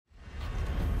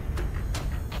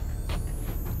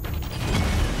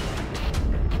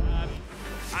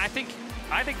I think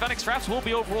Fnatic's traps will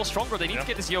be overall stronger. They need to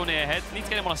get this Yone ahead, need to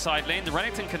get him on a side lane. The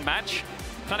Renekton can match.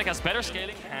 Fnatic has better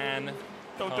scaling.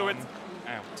 Don't do it.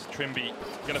 Out. Trymbi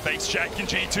gonna face check. Can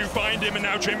G2 find him? And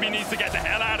now Trymbi needs to get the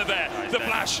hell out of there. The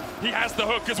flash, he has the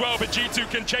hook as well, but G2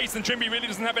 can chase, and Trymbi really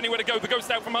doesn't have anywhere to go. The ghost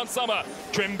out from Summer.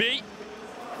 Trymbi,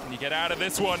 can you get out of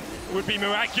this one? It would be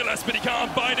miraculous, but he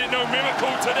can't find it. No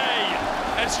miracle today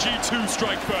as G2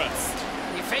 strike first.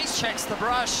 He face checks the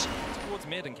brush. Towards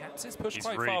mid, and Caps is pushed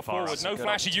quite really far forward. No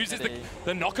flash. He uses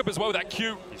the knock-up as well, that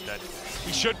Q. He's dead.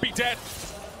 He should be dead.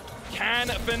 Can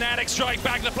Fnatic strike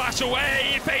back the flash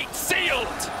away? Fate sealed!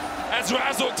 As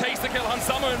Razork takes the kill on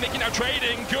Summer, and Miky now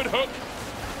trading. Good hook.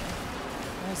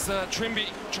 As Trymbi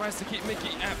tries to keep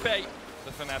Miky at bay.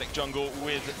 The Fnatic jungle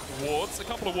with wards. A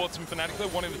couple of wards from Fnatic though,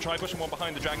 one in the tri-bush and one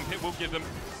behind the Dragon Pit will give them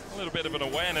a little bit of an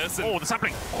awareness. And the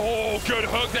sampling. Oh, good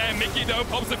hook there. Miky though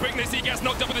pops the quickness. He gets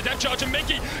knocked up with a depth charge, and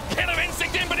Miky killer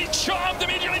instinct in, but he charmed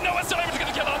immediately. Noah still able to get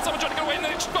the kill on Summer, trying to get away, and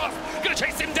then it's buff. Gonna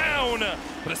chase him down.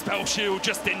 But a spell shield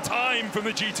just in time from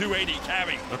the G2 AD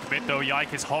carry. Look a bit though,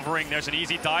 Yike is hovering. There's an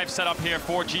easy dive set up here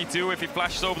for G2. If he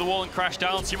flashes over the wall and crash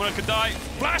down, Humanoid could die.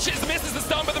 Flashes, misses the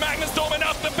stun, but the Magnus Storm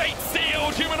enough. The fate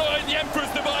sealed. Humanoid, the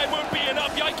Emperor's Divine won't be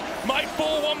enough. Yike might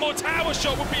fall. One more tower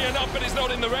shot would be enough, but it's not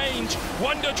in the range.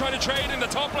 Wunder trying to trade in the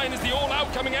top lane as the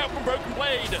all-out coming out from Broken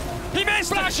Blade. He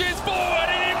missed. Flashes forward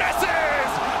and he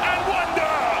misses. And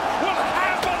Wunder will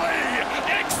happily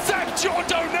accept your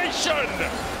donation.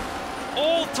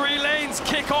 All three lanes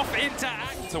kick off into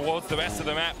act. Towards the rest of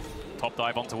the map. Top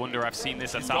dive onto Wunder. I've seen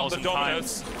this 1,000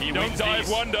 times. He don't dive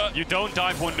Wunder. You don't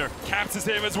dive Wunder. Caps is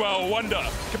here as well. Wunder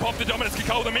can pop the Dominus, can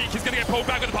call the Meek. He's going to get pulled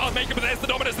back with the Path Maker, but there's the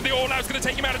Dominus, and the All Out's going to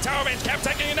take him out of tower range. Caps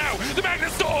taking it now. The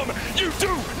Magnus Storm. You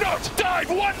do not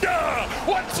dive Wunder.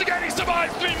 Once again, he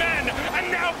survives 3 men,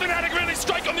 and now Fnatic really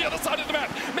strike on the other side of the map.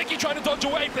 Miky trying to dodge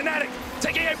away. Fnatic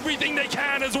taking everything they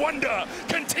can as Wunder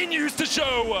continues to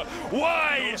show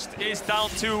why. Ghost is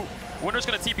down 2. Wunder's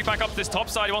going to TP back up this top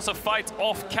side. He wants to fight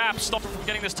off Caps, stop him from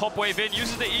getting this top wave in.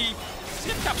 Uses the E. See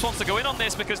if Caps wants to go in on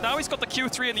this, because now he's got the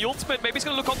Q3 and the ultimate. Maybe he's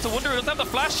going to look onto Wunder. He doesn't have the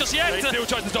flash just yet. He still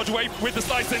tries to dodge away with the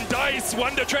slice and dice.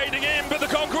 Wunder trading in, but the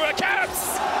Conqueror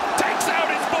Caps takes out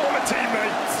his former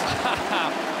teammates.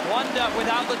 Wunder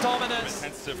without the dominance.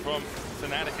 Sensitive from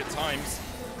Fnatic at times.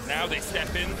 Now they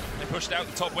step in, they pushed out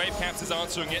the top wave, Caps is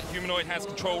answering it. Humanoid has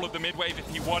control of the mid wave if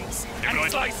he wants. And he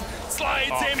slides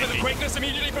in with the quickness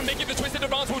immediately from Miky. The twisted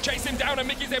advance will chase him down, and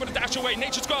Miky's able to dash away.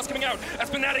 Nature's Grass coming out as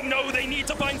Fnatic know they need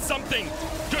to find something.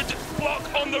 Good block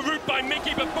on the route by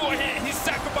Miky before he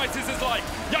sacrifices his life.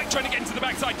 Yike trying to get into the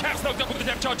backside. Caps knocked up with the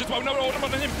depth charge as well. No order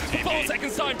on him. For 4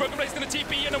 seconds time, Broken Blade's going to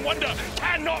TP in, and Wunder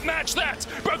cannot match that.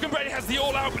 Broken Blade has the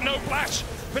all out but no flash.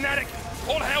 Fnatic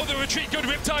all hail the retreat, good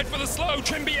Riptide for the slow.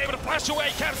 Trymbi able to flash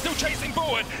away, Cap still chasing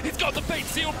forward. He's got the fate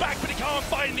sealed back, but he can't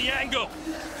find the angle.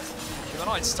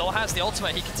 Humanoid still has the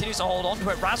ultimate, he continues to hold on to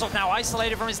it. Razork now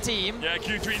isolated from his team. Yeah,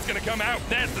 Q3's gonna come out.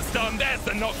 There's the stun, there's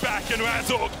the knockback, and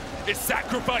Razork is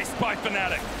sacrificed by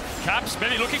Fnatic. Caps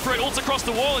maybe looking for it, ults across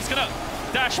the wall. He's gonna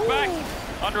dash back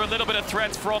under a little bit of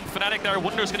threat from Fnatic there.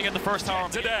 Wunder's gonna get the first tower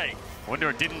today.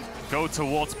 Wunder didn't go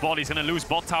towards bot. He's going to lose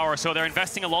bot tower, so they're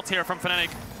investing a lot here from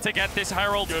Fnatic to get this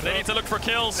Herald. They need to look for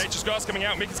kills. Nature's Grass coming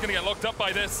out. Miky's going to get locked up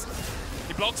by this.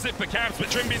 He blocks it for Caps, but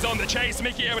Trymbi's on the chase.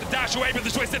 Miky able to dash away, but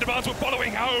the twisted advance were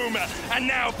following home. And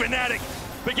now Fnatic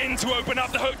begin to open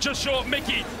up the hook just short.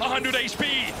 Miky, 100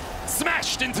 HP,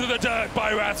 smashed into the dirt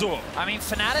by Razork. I mean,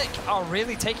 Fnatic are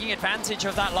really taking advantage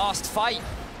of that last fight,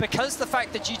 because the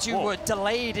fact that G2 were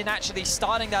delayed in actually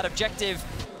starting that objective.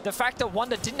 The fact that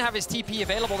Wunder didn't have his TP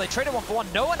available, they traded 1 for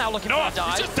 1. Noah now looking for a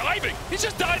dive. He's just diving. He's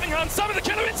just diving on some of the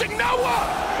killer instinct.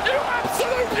 Noah! You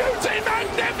absolute beauty!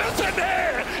 Magnificent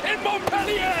here in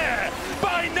Montpellier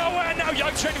by Noah. Now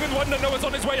Yike's trading with Wunder. Noah's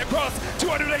on his way across.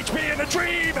 200 HP in a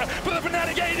dream for the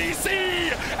Fnatic ADC.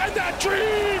 And that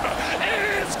dream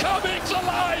is coming to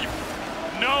life.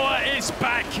 Noah is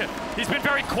back. He's been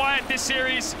very quiet this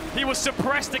series. He was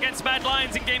suppressed against Mad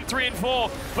Lions in game 3 and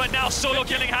 4, but now solo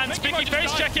killing hands. Miky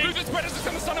face checking. He's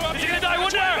gonna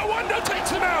die. Wunder takes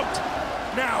him out.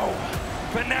 Now,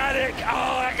 Fnatic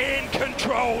are in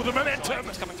control. The momentum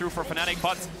is coming through for Fnatic,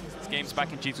 but this game's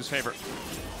back in G2's favor.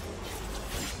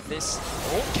 This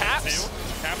Caps.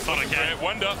 Caps not again.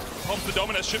 Wunder pops the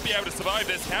Dominus, should be able to survive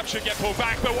this. Caps should get pulled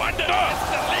back, but Wunder gets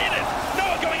deleted.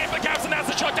 Noah going in for Caps, and that's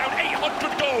the shutdown.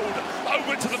 800 gold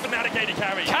over to the Fnatic AD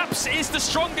carry. Caps is the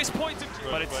strongest point,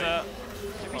 but it's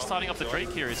maybe starting up the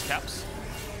Drake here is Caps.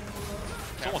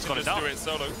 Someone's got it down. Do it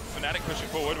solo. Fnatic pushing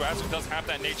forward. Razork does have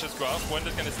that Nature's Grasp.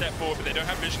 Wunder's going to step forward, but they don't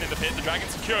have vision in the pit. The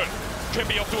Dragon's secured.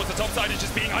 Trymbi off towards the top side is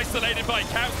just being isolated by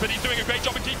Caps, but he's doing a great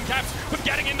job of keeping Caps from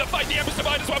getting in the fight. The Emperor's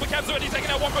Divide as well, but Caps already taking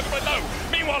out one Broken Blade low.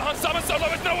 Meanwhile, Hunt Summer solo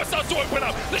as Noah starts to open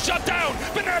up. The shutdown.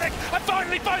 Fnatic, I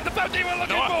finally find the bounty we're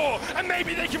looking for, and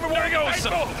maybe they can reward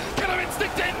baseball. Killer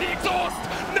Instinct in the exhaust.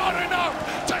 Not enough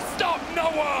to stop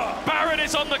Noah. Baron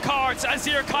is on the cards.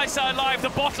 Azir, Kaisa alive. The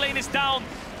bot lane is down.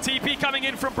 TP coming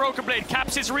in from Broken Blade.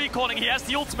 Caps is recalling. He has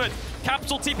the ultimate. Caps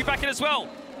will TP back in as well.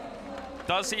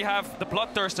 Does he have the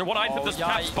Bloodthirster? What item does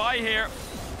Caps buy here?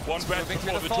 One breath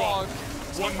before the drop.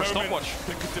 One moment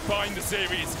that could define the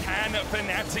series. Can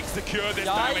Fnatic secure this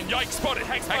now? And Yike spotted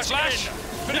Hex Flash.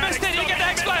 He missed it, he get the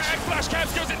Hex Flash. Hex Flash,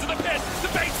 Caps goes into the pit. The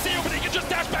bait's sealed, but he can just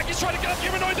dash back. He's trying to get up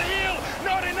Humanoid the heal.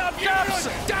 Not enough. Caps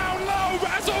down low.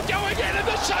 Razork going in and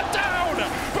the shutdown.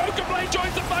 Broken Blade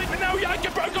joins the fight, but now Yike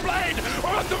and Broken Blade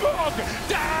are on the wrong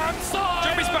damn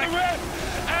side of the rift.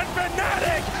 And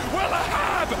Fnatic will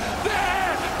have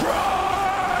their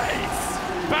prize.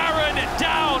 Baron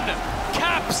down.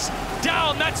 Caps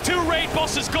down. That's 2 raid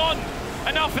bosses gone.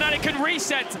 And now Fnatic can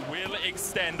reset. Will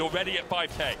extend already at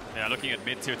 5k. Yeah, looking at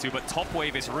mid tier 2, but top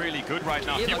wave is really good right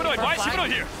now. Yeah, Humanoid, why is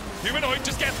Humanoid here? Humanoid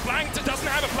just gets flanked. It doesn't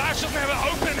have a flash, doesn't have an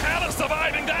open. Hella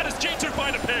surviving that as G2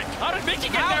 find a pick. How did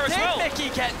Miky get there as well? How did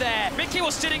Miky get there? Miky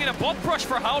was sitting in a bot brush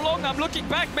for how long? I'm looking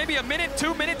back, maybe a minute,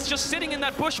 2 minutes, just sitting in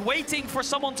that bush, waiting for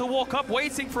someone to walk up,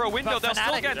 waiting for a window. They'll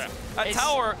still get a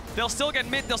tower, they'll still get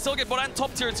mid, they'll still get bot and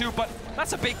top tier 2, but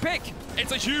that's a big pick.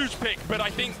 It's a huge pick, but I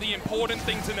think the important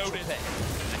thing to note is they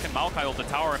can Maokai ult the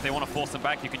tower if they want to force them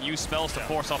back. You can use spells to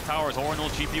force off towers, or an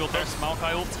ult GP ult, there's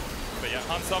Maokai ult. But yeah,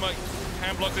 Hunt Summer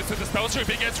can block this with the spell strip.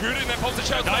 He gets rooted and then pulls the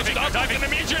shell. Diving, and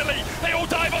immediately they all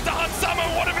dive onto Hunt Summer.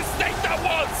 What a mistake that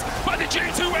was by the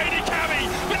G2 AD carry.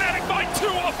 Fnatic fight 2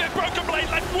 off their Broken Blade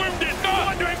left wounded.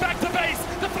 Wandering back to base.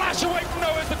 The flash away from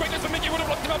Noah. The quickness of Miky would have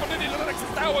locked him up on the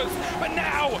Nexus towers. But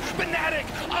now Fnatic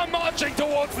are marching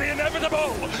towards the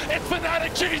inevitable. It's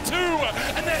Fnatic G2,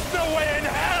 and there's no way in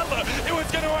hell it was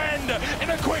going to end in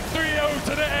a quick 3-0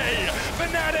 today.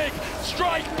 Fnatic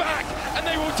strike back, and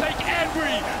they will take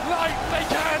every life they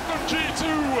can from G2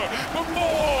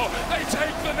 before they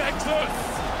take the Nexus.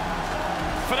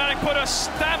 Fnatic put a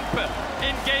stamp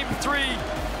in game 3.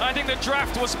 I think the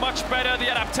draft was much better. The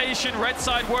adaptation, red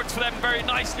side worked for them very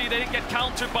nicely. They didn't get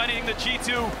countered by anything. The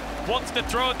G2 wanted to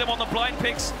throw at them on the blind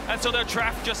picks, and so their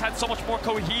draft just had so much more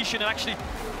cohesion and actually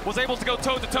was able to go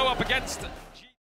toe-to-toe up against